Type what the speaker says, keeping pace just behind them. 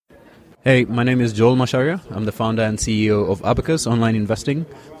Hey, my name is Joel Macharia. I'm the founder and CEO of Abacus Online Investing,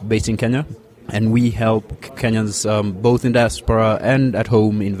 based in Kenya. And we help Kenyans, both in diaspora and at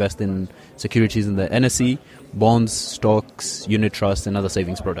home, invest in securities in the NSE, bonds, stocks, unit trusts, and other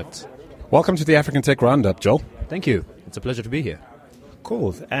savings products. Welcome to the African Tech Roundup, Joel. Thank you. It's a pleasure to be here.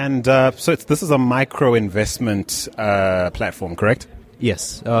 Cool. And this is a micro investment platform, correct?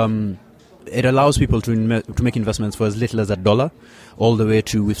 Yes. It allows people to make investments for as little as $1, all the way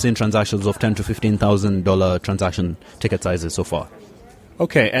to, we've seen transactions of $10,000 to $15,000 transaction ticket sizes so far.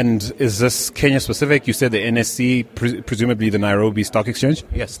 Okay, and is this Kenya specific? You said the NSE, presumably the Nairobi Stock Exchange?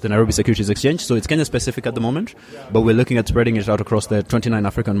 Yes, the Nairobi Securities Exchange. So it's Kenya specific at the moment, but we're looking at spreading it out across the 29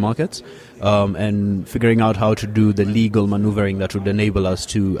 African markets and figuring out how to do the legal maneuvering that would enable us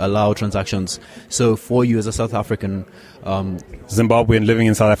to allow transactions. So for you as a South African... Zimbabwean living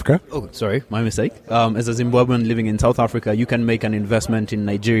in South Africa? Oh, sorry, my mistake. As a Zimbabwean living in South Africa, you can make an investment in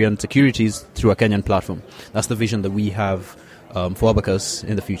Nigerian securities through a Kenyan platform. That's the vision that we have for Abacus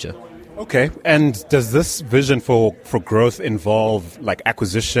in the future. Okay, and does this vision for growth involve like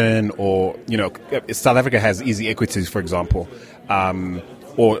acquisition or, South Africa has easy equities, for example,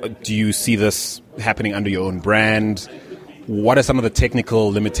 or do you see this happening under your own brand? What are some of the technical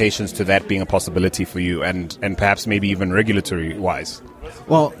limitations to that being a possibility for you and perhaps maybe even regulatory-wise?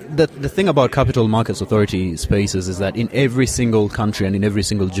 Well, the thing about capital markets authority spaces is that in every single country and in every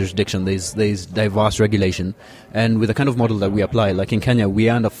single jurisdiction there's diverse regulation, and with the kind of model that we apply, like in Kenya, we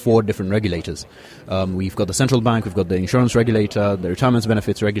are under 4 different regulators. We've got the central bank, we've got the insurance regulator, the retirement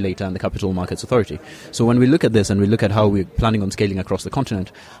benefits regulator, and the capital markets authority. So when we look at this and we look at how we're planning on scaling across the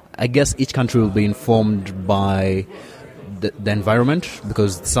continent, I guess each country will be informed by the environment,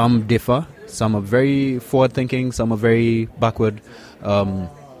 because some differ. Some are very forward-thinking, some are very backward.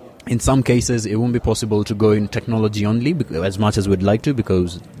 In some cases, it won't be possible to go in technology only as much as we'd like to,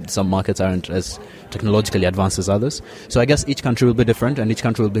 because some markets aren't as technologically advanced as others. So I guess each country will be different, and each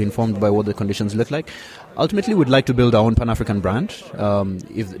country will be informed by what the conditions look like. Ultimately, we'd like to build our own Pan-African brand.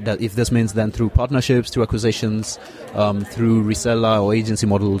 If this means then through partnerships, through acquisitions, through reseller or agency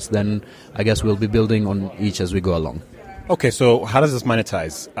models, then I guess we'll be building on each as we go along. Okay, so how does this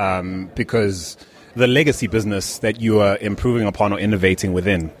monetize? Because the legacy business that you are improving upon or innovating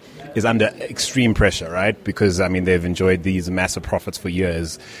within is under extreme pressure, right? Because, they've enjoyed these massive profits for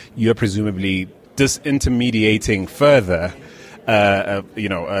years. You're presumably disintermediating further,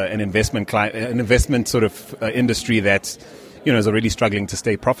 an investment sort of industry that, is already struggling to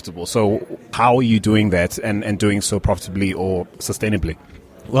stay profitable. So how are you doing that and doing so profitably or sustainably?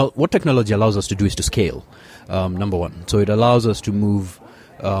 Well, what technology allows us to do is to scale, number one. So it allows us to move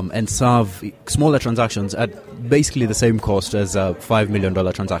and serve smaller transactions at basically the same cost as a $5 million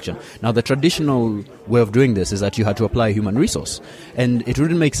transaction. Now, the traditional way of doing this is that you had to apply human resource. And it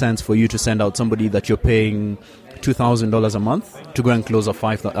wouldn't make sense for you to send out somebody that you're paying $2,000 a month to go and close a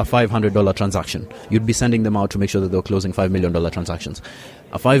 $500 transaction. You'd be sending them out to make sure that they're closing $5 million transactions.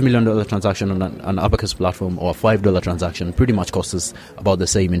 A $5 million transaction on an Abacus platform or a $5 transaction pretty much costs us about the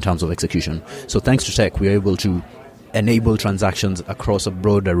same in terms of execution. So thanks to tech, we're able to enable transactions across a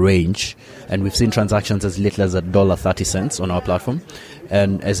broader range, and we've seen transactions as little as $1.30 on our platform,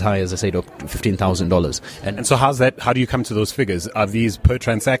 and as high as I said, up to $15,000. And so how do you come to those figures? Are these per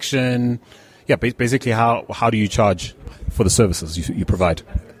transaction? Yeah, basically how do you charge for the services you provide?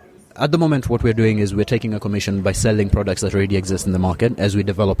 At the moment, what we're doing is we're taking a commission by selling products that already exist in the market as we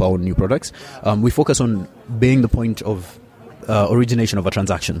develop our own new products. We focus on being the point of origination of a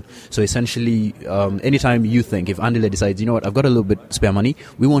transaction. So essentially, anytime you think, if Andile decides, you know what, I've got a little bit spare money,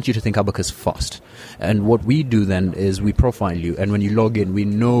 we want you to think Abacus first. And what we do then is we profile you. And when you log in, we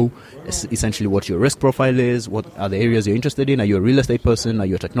know essentially what your risk profile is, what are the areas you're interested in, are you a real estate person, are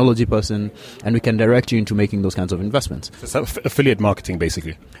you a technology person, and we can direct you into making those kinds of investments. So affiliate marketing,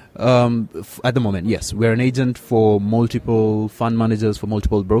 basically. At the moment, yes. We're an agent for multiple fund managers, for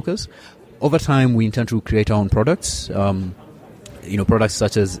multiple brokers. Over time, we intend to create our own products. Products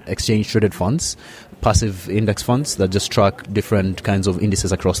such as exchange-traded funds, passive index funds that just track different kinds of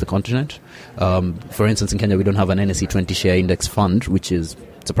indices across the continent. For instance, in Kenya, we don't have an NSE 20 share index fund, which is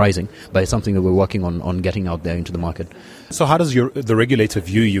surprising, but it's something that we're working on getting out there into the market. So how does the regulator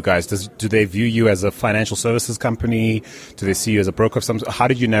view you guys? Do they view you as a financial services company? Do they see you as a broker of some sort? How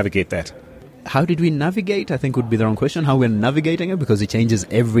did you navigate that? How did we navigate, I think would be the wrong question. How we're navigating it, because it changes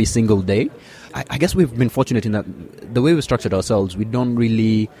every single day. I guess we've been fortunate in that the way we structured ourselves, we don't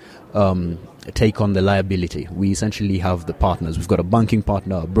really take on the liability. We essentially have the partners. We've got a banking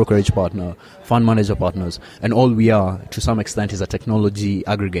partner, a brokerage partner, fund manager partners, and all we are, to some extent, is a technology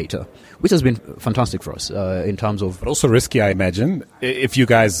aggregator, which has been fantastic for us in terms of... But also risky, I imagine. If you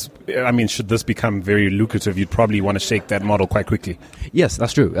guys I mean, should this become very lucrative, you'd probably want to shake that model quite quickly. Yes,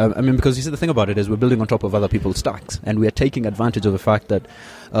 that's true. I mean, because you see, the thing about it is we're building on top of other people's stacks, and we are taking advantage of the fact that,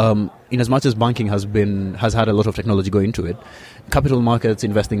 in as much as banking has had a lot of technology go into it, capital markets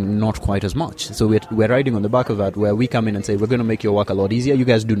investing not quite as much. So we're riding on the back of that, where we come in and say we're going to make your work a lot easier. You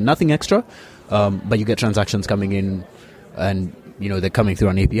guys do nothing extra, but you get transactions coming in, and they're coming through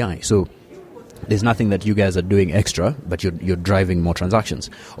an API. So there's nothing that you guys are doing extra, but you're driving more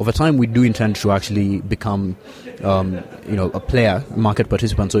transactions. Over time, we do intend to actually become, a player, market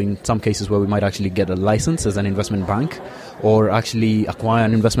participant. So in some cases where we might actually get a license as an investment bank, or actually acquire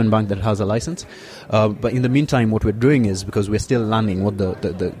an investment bank that has a license. But in the meantime, what we're doing is, because we're still learning what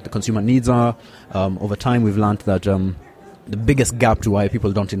the consumer needs are, over time we've learned that the biggest gap to why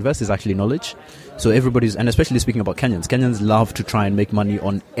people don't invest is actually knowledge. So and especially speaking about Kenyans love to try and make money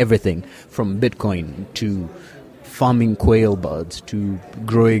on everything from Bitcoin to farming quail birds to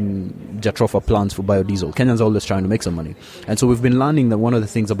growing jatropha plants for biodiesel. Kenyans are always trying to make some money. And so we've been learning that one of the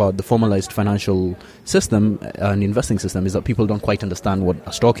things about the formalized financial system and investing system is that people don't quite understand what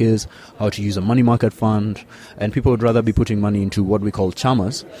a stock is, how to use a money market fund, and people would rather be putting money into what we call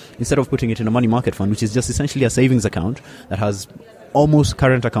chamas instead of putting it in a money market fund, which is just essentially a savings account that has almost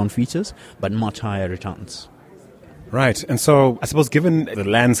current account features but much higher returns. Right. And so I suppose given the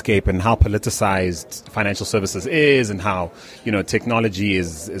landscape and how politicized financial services is and how, technology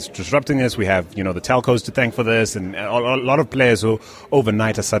is disrupting this, we have, the telcos to thank for this, and a lot of players who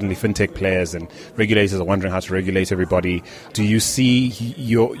overnight are suddenly fintech players, and regulators are wondering how to regulate everybody. Do you see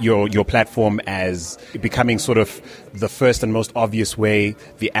your platform as becoming sort of the first and most obvious way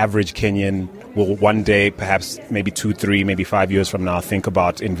the average Kenyan will one day, perhaps maybe 2, 3, maybe 5 years from now, think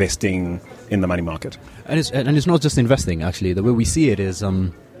about investing in the money market? And it's not just investing, actually. The way we see it is...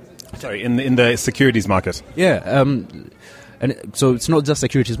 in the securities market. Yeah, and so it's not just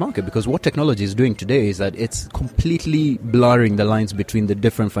securities market, because what technology is doing today is that it's completely blurring the lines between the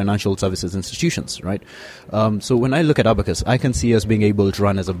different financial services institutions, right? So when I look at Abacus, I can see us being able to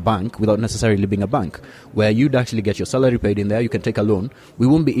run as a bank without necessarily being a bank, where you'd actually get your salary paid in there, you can take a loan. We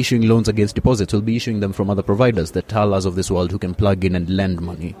won't be issuing loans against deposits, we'll be issuing them from other providers, the Talas of this world, who can plug in and lend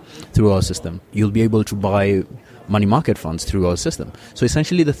money through our system. You'll be able to buy money market funds through our system. So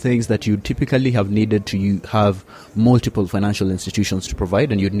essentially the things that you typically have needed to have multiple financial institutions to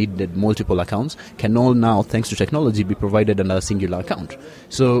provide, and you'd needed multiple accounts, can all now, thanks to technology, be provided under a singular account.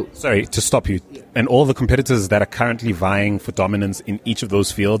 So, sorry to stop you, and all the competitors that are currently vying for dominance in each of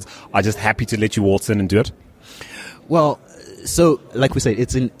those fields are just happy to let you waltz in and do it? Well, so, like we said,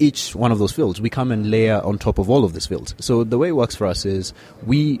 it's in each one of those fields. We come and layer on top of all of these fields. So the way it works for us is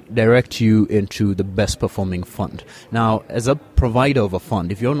we direct you into the best performing fund. Now, as a provider of a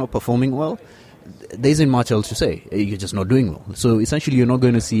fund, if you're not performing well, there isn't much else to say. You're just not doing well. So essentially, you're not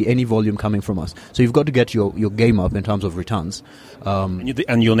going to see any volume coming from us. So you've got to get your game up in terms of returns.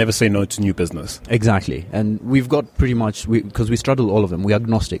 And you'll never say no to new business. Exactly. And we've got pretty much, because we straddle all of them, we're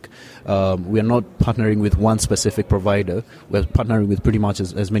agnostic. We are not partnering with one specific provider. We're partnering with pretty much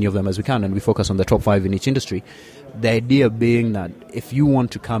as many of them as we can, and we focus on the top 5 in each industry. The idea being that if you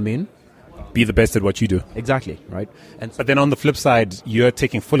want to come in, be the best at what you do. Exactly, right? But then on the flip side, you're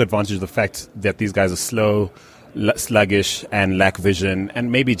taking full advantage of the fact that these guys are slow, sluggish, and lack vision,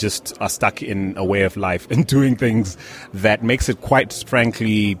 and maybe just are stuck in a way of life and doing things that makes it quite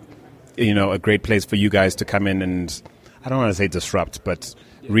frankly, a great place for you guys to come in and, I don't want to say disrupt, but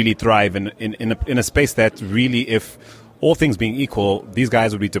really thrive in a space that really, if all things being equal, these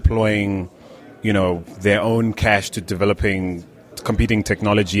guys would be deploying, their own cash to developing competing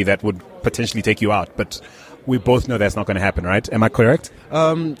technology that would potentially take you out. But we both know that's not going to happen, right? Am I correct?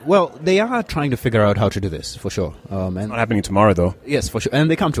 Well, they are trying to figure out how to do this, for sure. And it's not happening tomorrow, though. Yes, for sure.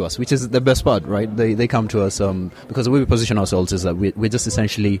 And they come to us, which is the best part, right? They come to us because the way we position ourselves is that we're just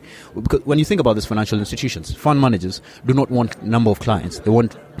essentially... Because when you think about these financial institutions, fund managers do not want number of clients. They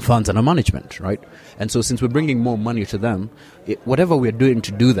want funds under management, right? And so since we're bringing more money to them, whatever we're doing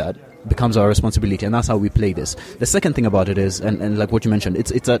to do that becomes our responsibility, and that's how we play this. The second thing about it is, and like what you mentioned,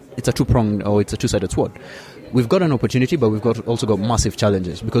 it's a two-pronged, or it's a two-sided sword. We've got an opportunity, but we've also got massive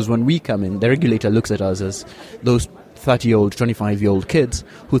challenges, because when we come in, the regulator looks at us as those 30-year-old, 25-year-old kids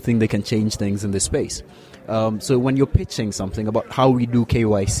who think they can change things in this space. So when you're pitching something about how we do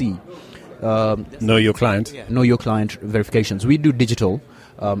KYC, know your client. Yeah, know your client verifications. We do digital.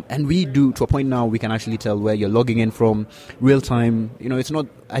 And we do, to a point now, we can actually tell where you're logging in from, real time. It's not,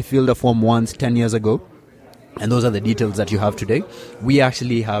 I filled a form once 10 years ago, and those are the details that you have today. We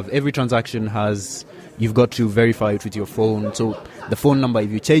actually have, every transaction has you've got to verify it with your phone. So the phone number, if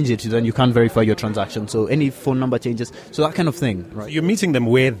you change it, then you can't verify your transaction. So any phone number changes. So that kind of thing. Right? So you're meeting them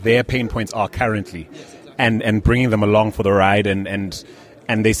where their pain points are currently, and bringing them along for the ride, and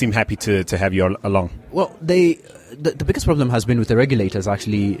they seem happy to have you along. Well, the biggest problem has been with the regulators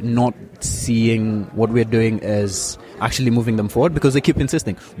actually not seeing what we're doing as actually moving them forward, because they keep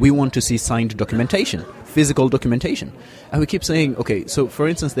insisting, we want to see signed documentation, physical documentation. And we keep saying, okay, so for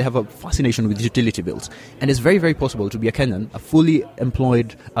instance, they have a fascination with utility bills. And it's very, very possible to be a Kenyan, a fully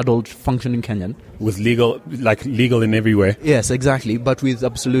employed adult functioning Kenyan. With legal in every way. Yes, exactly, but with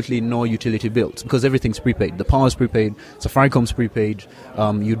absolutely no utility bills, because everything's prepaid. The power's prepaid, Safaricom's prepaid,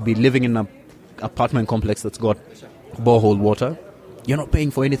 you'd be living in an apartment complex that's got borehole water. You're not paying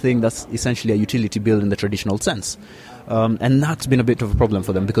for anything that's essentially a utility bill in the traditional sense. And that's been a bit of a problem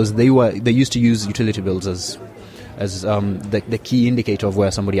for them, because they used to use utility bills as the key indicator of where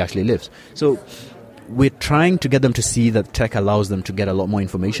somebody actually lives. So we're trying to get them to see that tech allows them to get a lot more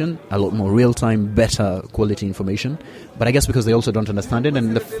information, a lot more real-time, better quality information. But I guess because they also don't understand it,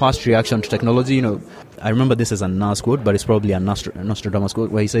 and the fast reaction to technology, I remember this as a Nas quote, but it's probably a Nostradamus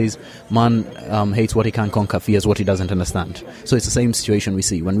quote, where he says, man hates what he can't conquer, fears what he doesn't understand. So it's the same situation we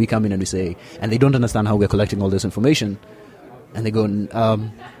see when we come in and we say, and they don't understand how we're collecting all this information, and they go,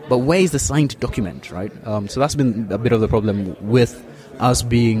 but where is the signed document, right? So that's been a bit of the problem with us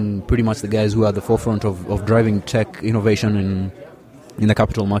being pretty much the guys who are at the forefront of driving tech innovation in the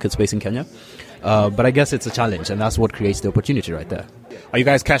capital market space in Kenya. But I guess it's a challenge, and that's what creates the opportunity right there. Are you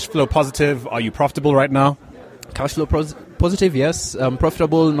guys cash flow positive? Are you profitable right now? Cash flow positive, yes.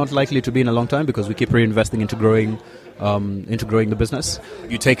 Profitable, not likely to be in a long time, because we keep reinvesting into growing the business.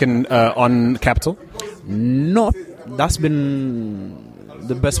 You taken on capital? No, that's been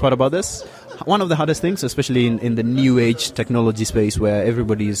the best part about this. One of the hardest things, especially in the new age technology space, where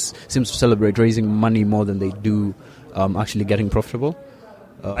everybody seems to celebrate raising money more than they do actually getting profitable.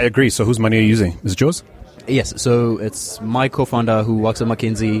 I agree. So whose money are you using? Is it yours? Yes. So it's my co-founder who works at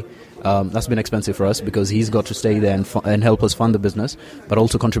McKinsey. That's been expensive for us, because he's got to stay there and help us fund the business, but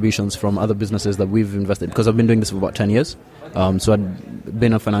also contributions from other businesses that we've invested, because I've been doing this for about 10 years. So I'd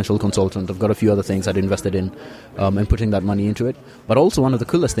been a financial consultant. I've got a few other things I'd invested in and putting that money into it. But also one of the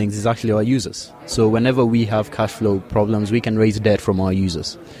coolest things is actually our users. So whenever we have cash flow problems, we can raise debt from our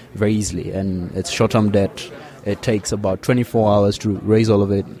users very easily. And it's short-term debt. It takes about 24 hours to raise all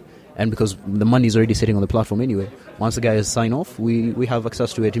of it. And because the money is already sitting on the platform anyway, once the guys sign off, we have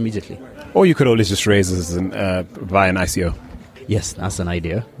access to it immediately. Or you could always just raise this via an ICO. Yes, that's an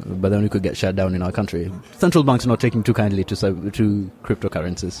idea. But then we could get shut down in our country. Central banks are not taking too kindly to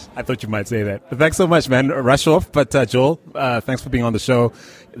cryptocurrencies. I thought you might say that. But thanks so much, man. Rush off. But Joel, thanks for being on the show.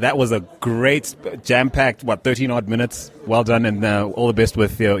 That was a great, jam-packed, 13-odd minutes. Well done, and all the best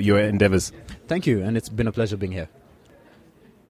with your endeavors. Thank you, and it's been a pleasure being here.